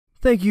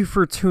Thank you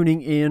for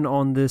tuning in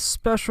on this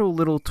special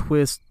little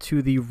twist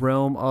to the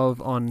realm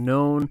of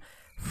unknown,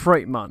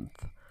 Fright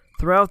Month.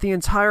 Throughout the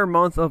entire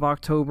month of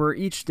October,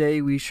 each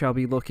day we shall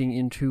be looking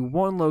into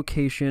one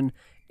location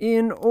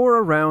in or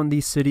around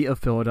the city of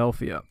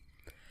Philadelphia,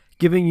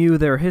 giving you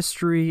their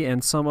history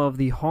and some of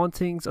the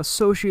hauntings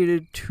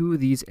associated to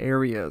these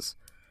areas.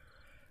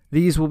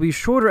 These will be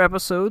shorter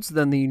episodes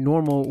than the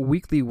normal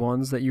weekly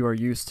ones that you are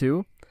used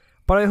to,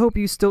 but I hope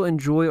you still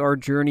enjoy our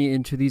journey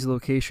into these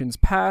locations'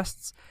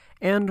 pasts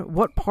and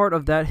what part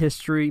of that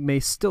history may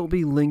still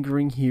be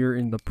lingering here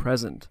in the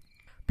present.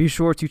 Be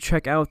sure to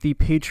check out the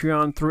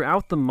Patreon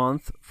throughout the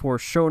month for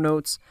show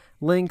notes,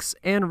 links,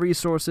 and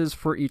resources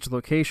for each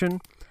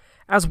location,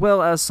 as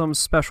well as some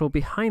special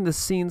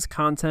behind-the-scenes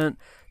content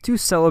to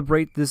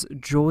celebrate this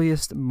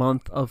joyous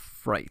month of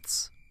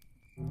frights.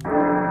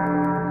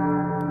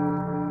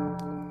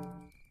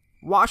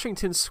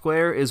 Washington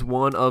Square is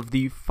one of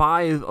the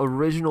 5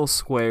 original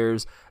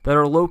squares that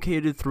are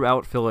located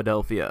throughout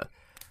Philadelphia.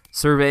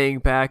 Surveying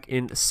back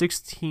in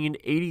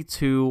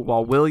 1682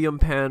 while William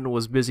Penn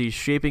was busy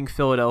shaping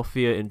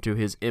Philadelphia into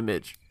his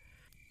image.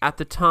 At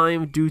the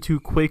time, due to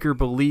Quaker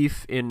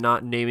belief in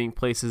not naming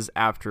places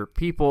after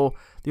people,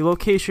 the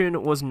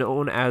location was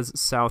known as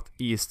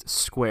Southeast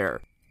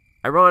Square.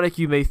 Ironic,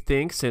 you may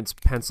think, since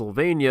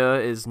Pennsylvania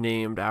is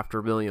named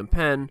after William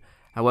Penn.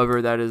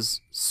 However, that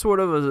is sort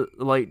of a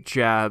light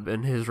jab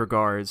in his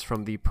regards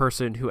from the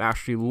person who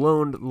actually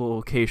loaned the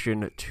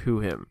location to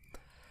him.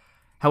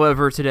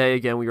 However, today,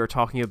 again, we are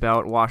talking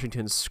about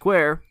Washington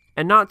Square,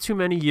 and not too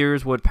many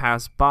years would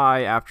pass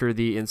by after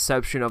the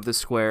inception of the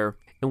square,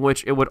 in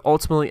which it would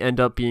ultimately end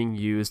up being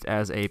used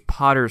as a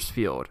potter's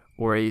field,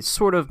 or a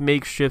sort of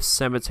makeshift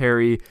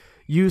cemetery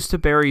used to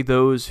bury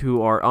those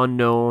who are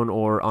unknown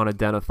or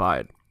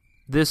unidentified.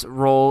 This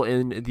role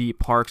in the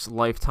park's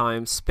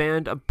lifetime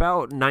spanned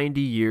about 90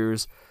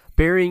 years,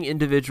 burying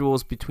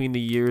individuals between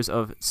the years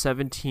of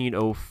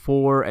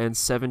 1704 and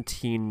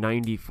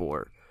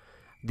 1794.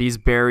 These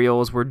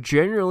burials were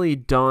generally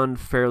done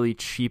fairly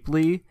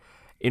cheaply,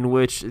 in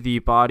which the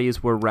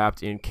bodies were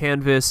wrapped in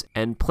canvas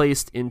and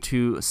placed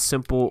into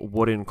simple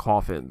wooden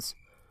coffins.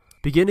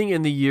 Beginning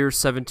in the year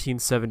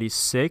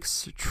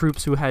 1776,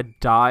 troops who had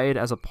died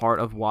as a part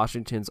of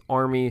Washington's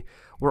army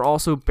were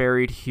also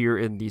buried here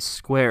in the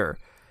square.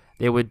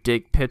 They would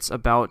dig pits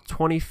about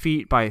 20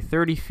 feet by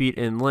 30 feet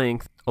in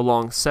length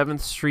along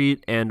 7th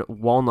Street and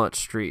Walnut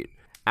Street,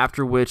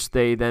 after which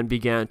they then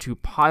began to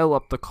pile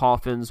up the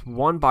coffins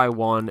one by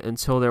one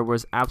until there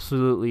was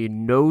absolutely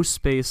no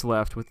space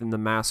left within the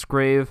mass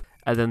grave,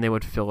 and then they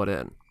would fill it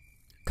in.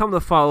 Come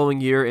the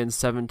following year in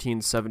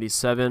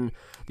 1777,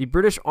 the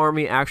British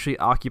Army actually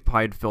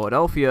occupied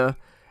Philadelphia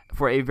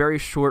for a very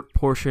short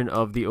portion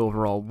of the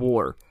overall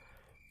war.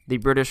 The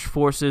British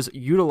forces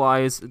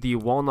utilized the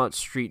Walnut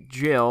Street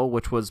Jail,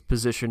 which was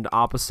positioned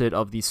opposite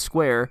of the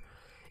square,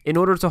 in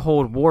order to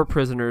hold war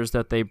prisoners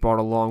that they brought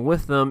along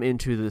with them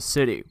into the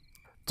city.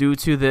 Due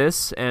to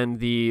this and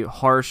the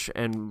harsh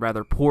and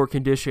rather poor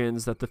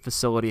conditions that the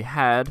facility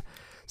had,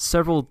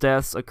 several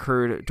deaths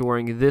occurred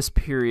during this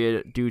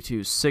period due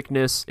to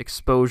sickness,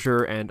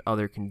 exposure, and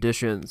other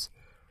conditions.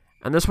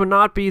 And this would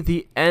not be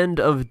the end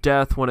of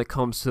death when it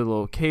comes to the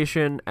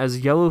location,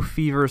 as yellow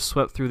fever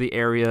swept through the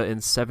area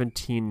in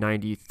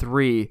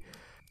 1793,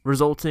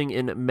 resulting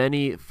in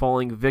many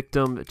falling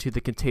victim to the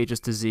contagious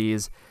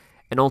disease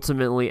and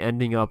ultimately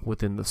ending up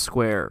within the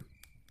square.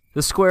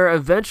 The square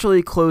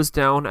eventually closed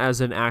down as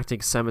an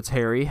acting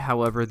cemetery,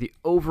 however, the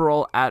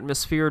overall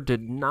atmosphere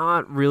did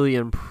not really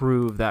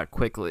improve that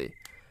quickly.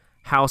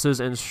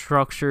 Houses and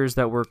structures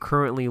that were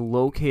currently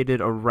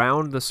located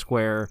around the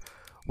square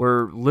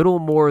were little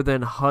more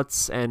than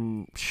huts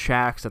and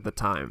shacks at the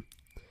time.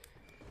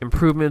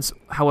 Improvements,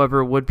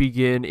 however, would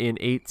begin in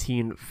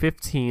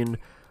 1815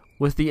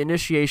 with the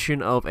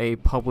initiation of a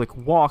public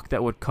walk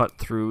that would cut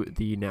through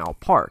the now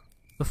park.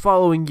 The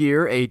following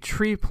year, a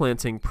tree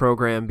planting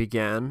program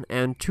began,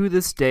 and to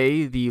this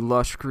day, the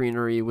lush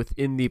greenery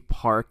within the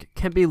park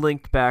can be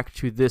linked back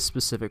to this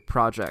specific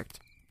project.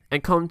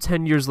 And come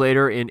 10 years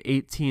later, in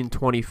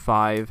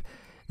 1825,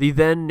 the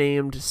then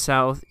named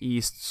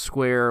Southeast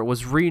Square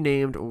was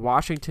renamed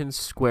Washington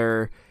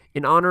Square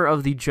in honor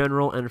of the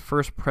General and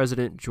First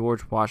President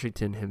George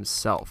Washington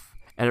himself,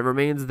 and it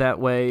remains that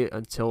way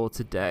until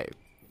today.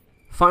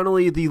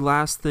 Finally, the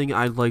last thing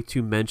I'd like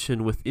to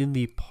mention within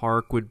the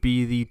park would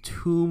be the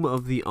Tomb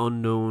of the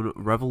Unknown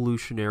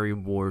Revolutionary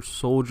War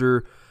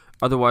Soldier,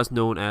 otherwise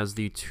known as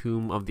the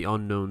Tomb of the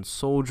Unknown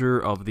Soldier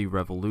of the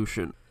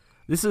Revolution.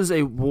 This is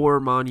a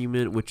war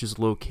monument which is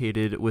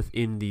located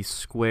within the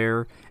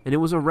square, and it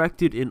was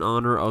erected in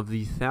honor of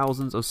the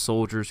thousands of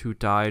soldiers who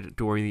died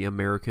during the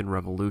American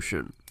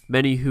Revolution,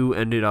 many who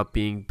ended up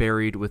being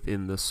buried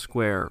within the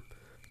square.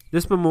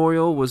 This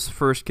memorial was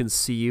first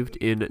conceived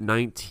in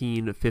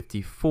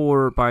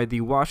 1954 by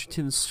the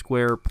Washington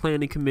Square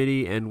Planning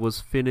Committee and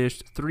was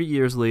finished 3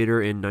 years later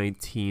in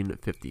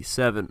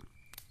 1957.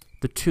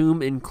 The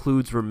tomb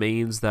includes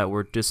remains that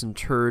were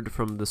disinterred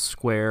from the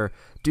square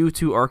due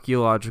to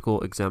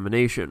archaeological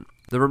examination.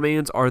 The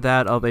remains are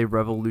that of a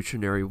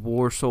Revolutionary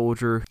War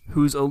soldier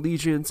whose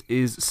allegiance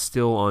is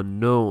still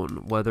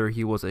unknown, whether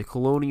he was a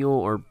part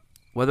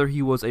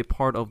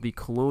of the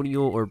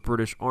colonial or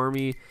British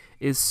Army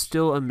is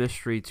still a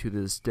mystery to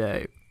this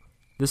day.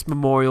 This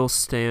memorial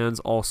stands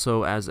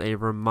also as a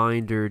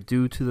reminder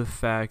due to the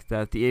fact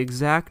that the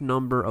exact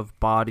number of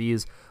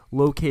bodies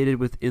located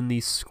within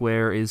the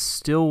square is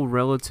still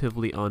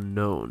relatively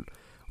unknown.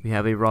 We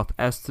have a rough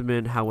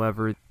estimate,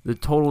 however, the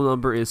total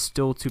number is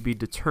still to be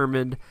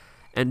determined,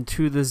 and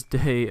to this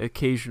day,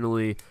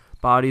 occasionally,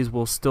 bodies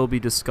will still be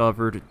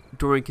discovered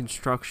during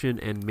construction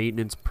and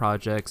maintenance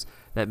projects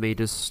that may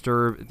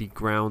disturb the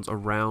grounds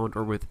around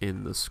or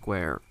within the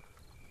square.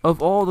 Of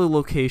all the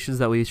locations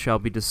that we shall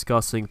be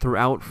discussing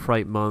throughout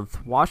Fright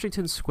Month,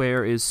 Washington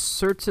Square is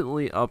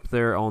certainly up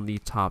there on the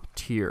top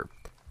tier.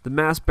 The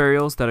mass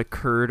burials that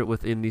occurred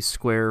within the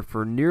square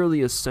for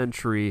nearly a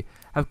century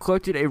have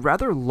collected a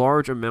rather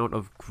large amount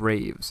of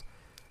graves.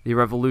 The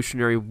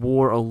Revolutionary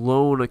War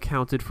alone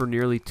accounted for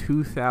nearly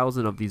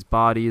 2,000 of these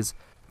bodies,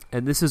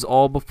 and this is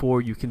all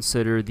before you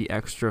consider the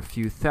extra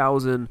few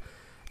thousand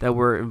that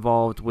were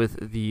involved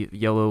with the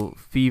yellow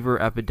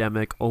fever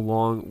epidemic,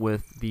 along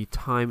with the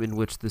time in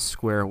which this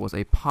square was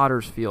a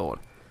potter's field.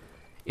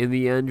 In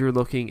the end, you're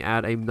looking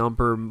at a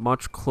number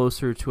much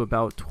closer to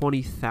about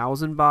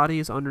 20,000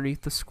 bodies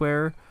underneath the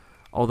square,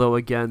 although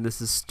again, this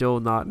is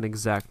still not an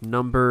exact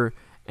number,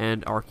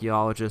 and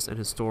archaeologists and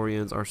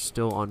historians are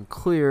still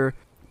unclear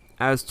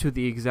as to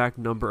the exact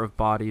number of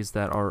bodies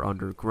that are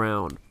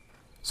underground.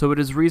 So it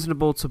is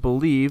reasonable to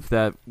believe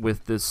that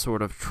with this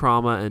sort of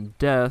trauma and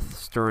death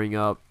stirring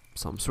up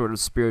some sort of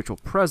spiritual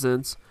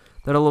presence,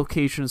 that a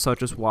location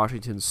such as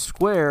Washington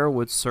Square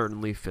would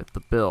certainly fit the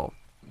bill.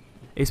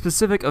 A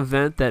specific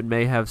event that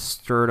may have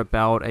stirred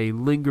about a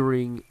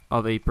lingering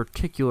of a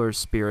particular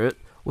spirit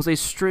was a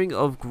string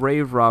of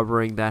grave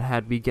robbing that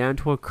had began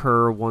to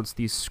occur once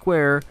the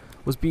square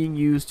was being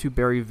used to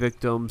bury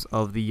victims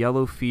of the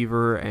yellow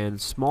fever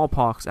and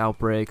smallpox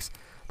outbreaks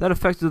that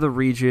affected the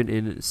region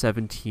in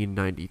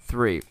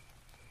 1793.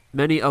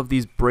 Many of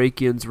these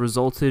break-ins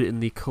resulted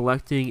in the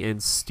collecting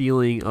and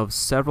stealing of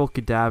several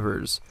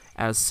cadavers,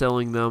 as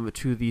selling them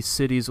to the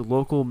city's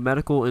local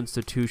medical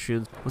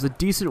institutions was a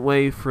decent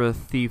way for a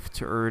thief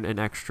to earn an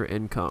extra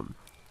income.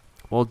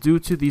 While due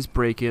to these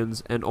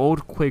break-ins, an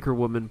old Quaker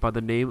woman by the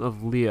name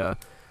of Leah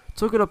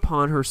took it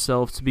upon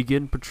herself to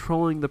begin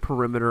patrolling the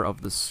perimeter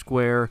of the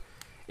square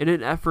in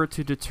an effort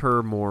to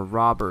deter more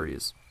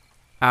robberies.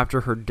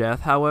 After her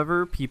death,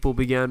 however, people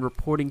began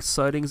reporting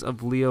sightings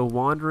of Leah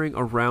wandering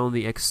around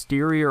the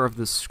exterior of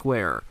the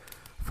square,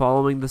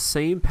 following the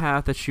same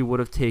path that she would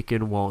have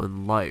taken while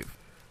in life.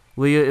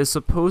 Leah is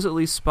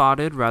supposedly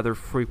spotted rather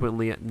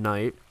frequently at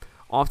night,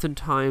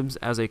 oftentimes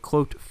as a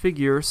cloaked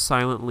figure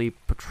silently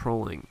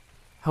patrolling.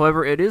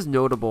 However, it is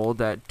notable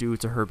that due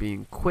to her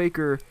being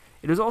Quaker,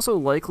 it is also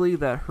likely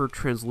that her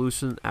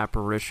translucent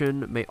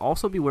apparition may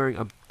also be wearing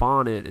a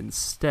bonnet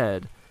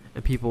instead,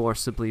 and people are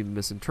simply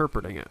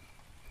misinterpreting it.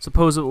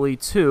 Supposedly,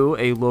 too,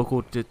 a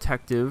local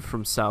detective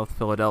from South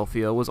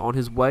Philadelphia was on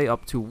his way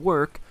up to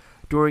work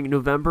during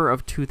November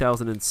of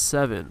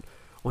 2007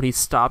 when he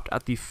stopped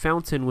at the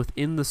fountain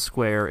within the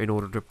square in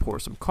order to pour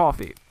some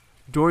coffee,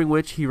 during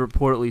which he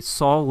reportedly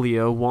saw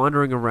Leah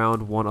wandering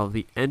around one of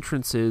the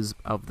entrances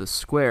of the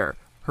square.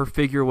 Her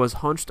figure was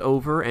hunched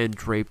over and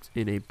draped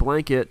in a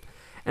blanket,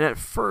 and at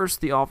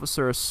first the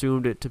officer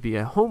assumed it to be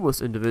a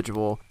homeless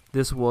individual.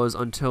 This was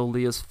until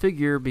Leah's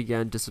figure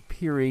began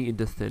disappearing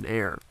into thin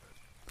air.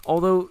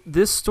 Although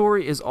this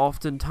story is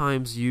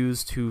oftentimes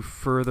used to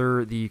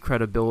further the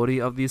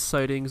credibility of these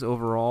sightings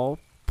overall,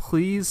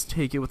 please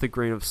take it with a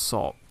grain of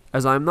salt,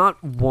 as I'm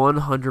not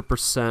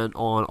 100%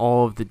 on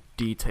all of the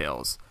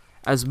details,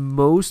 as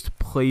most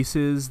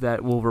places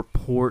that will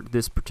report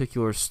this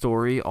particular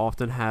story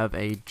often have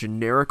a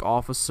generic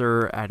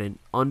officer at an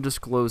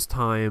undisclosed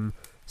time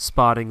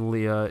spotting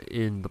Leah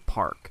in the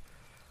park.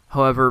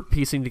 However,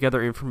 piecing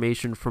together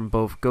information from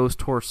both ghost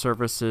tour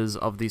services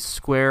of the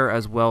square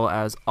as well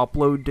as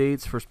upload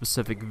dates for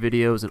specific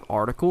videos and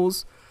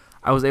articles,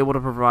 I was able to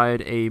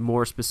provide a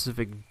more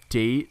specific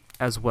date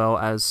as well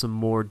as some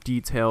more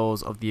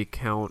details of the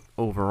account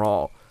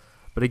overall.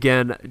 But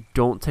again,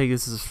 don't take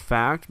this as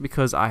fact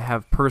because I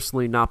have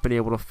personally not been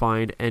able to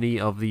find any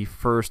of the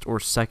first or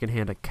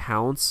second-hand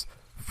accounts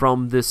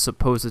from this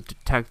supposed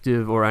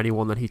detective or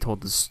anyone that he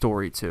told the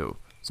story to.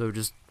 So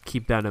just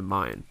keep that in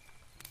mind.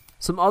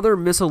 Some other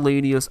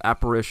miscellaneous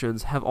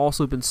apparitions have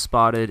also been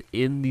spotted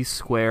in the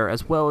square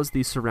as well as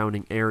the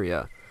surrounding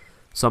area.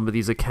 Some of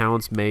these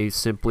accounts may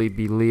simply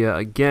be Leah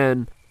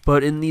again,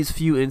 but in these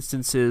few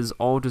instances,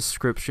 all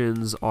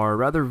descriptions are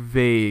rather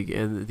vague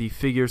and the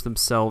figures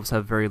themselves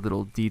have very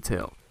little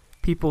detail.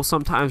 People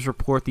sometimes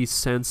report the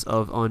sense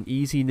of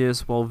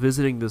uneasiness while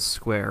visiting the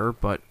square,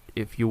 but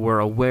if you were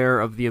aware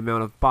of the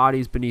amount of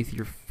bodies beneath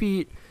your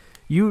feet,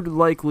 you'd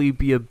likely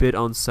be a bit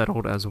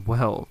unsettled as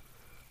well.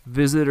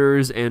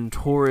 Visitors and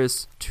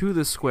tourists to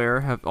the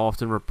square have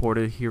often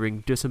reported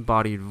hearing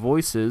disembodied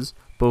voices,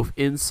 both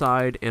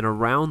inside and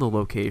around the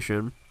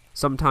location,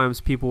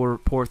 Sometimes people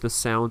report the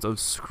sounds of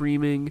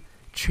screaming,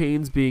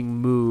 chains being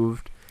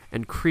moved,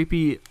 and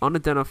creepy,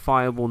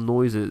 unidentifiable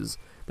noises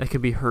that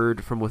can be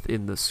heard from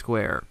within the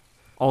square.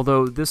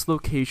 Although this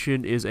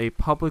location is a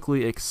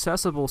publicly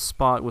accessible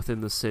spot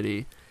within the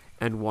city,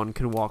 and one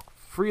can walk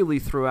freely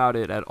throughout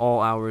it at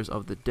all hours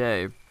of the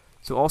day.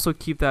 So also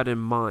keep that in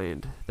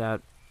mind,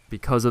 that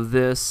because of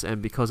this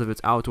and because of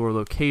its outdoor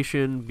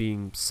location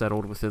being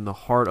settled within the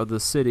heart of the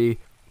city,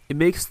 it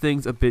makes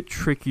things a bit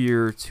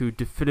trickier to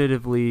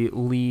definitively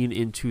lean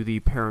into the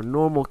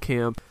paranormal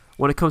camp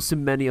when it comes to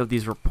many of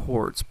these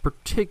reports,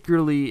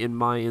 particularly in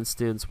my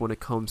instance when it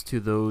comes to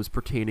those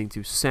pertaining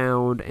to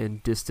sound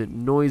and distant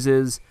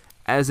noises,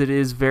 as it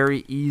is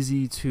very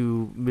easy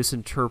to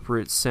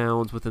misinterpret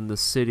sounds within the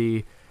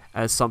city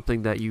as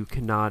something that you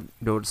cannot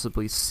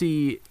noticeably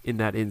see in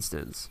that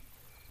instance.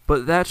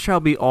 But that shall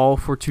be all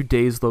for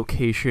today's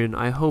location.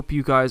 I hope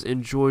you guys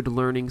enjoyed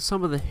learning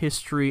some of the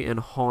history and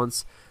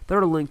haunts that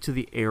are linked to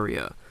the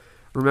area.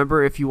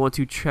 Remember, if you want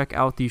to check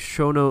out the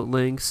show note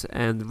links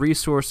and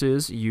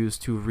resources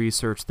used to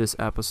research this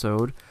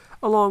episode,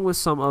 along with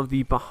some of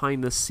the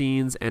behind the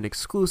scenes and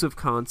exclusive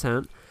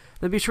content,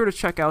 then be sure to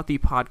check out the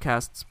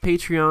podcast's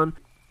Patreon,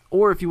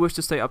 or if you wish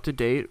to stay up to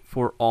date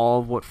for all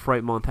of what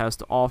Fright Month has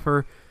to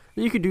offer,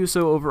 then you can do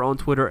so over on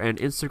Twitter and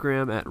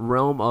Instagram at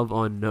Realm of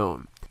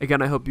Unknown.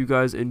 Again, I hope you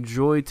guys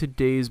enjoyed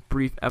today's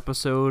brief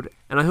episode,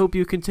 and I hope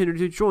you continue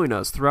to join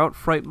us throughout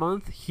Fright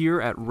Month here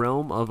at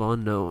Realm of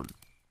Unknown.